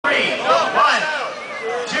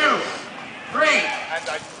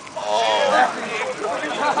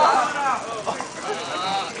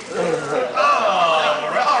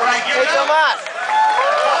Tomas!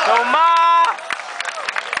 Tomas!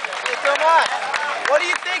 Hey, Tomas, what are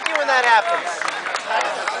you thinking when that happens?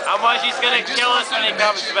 How much he's going to kill us when he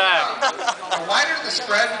comes back. The wider the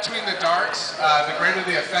spread between the darts, the greater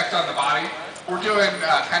the effect on the body. We're doing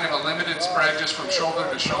kind of a limited spread just from shoulder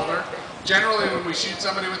to shoulder. Generally, when we shoot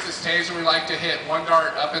somebody with this taser, we like to hit one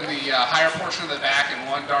dart up in the higher portion of the back and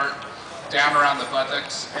one dart down around the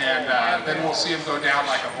buttocks, and then we'll see them go down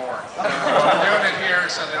like a board. We're doing it here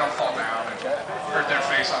so they don't fall down and hurt their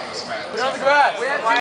face on the cement. Put it on the grass.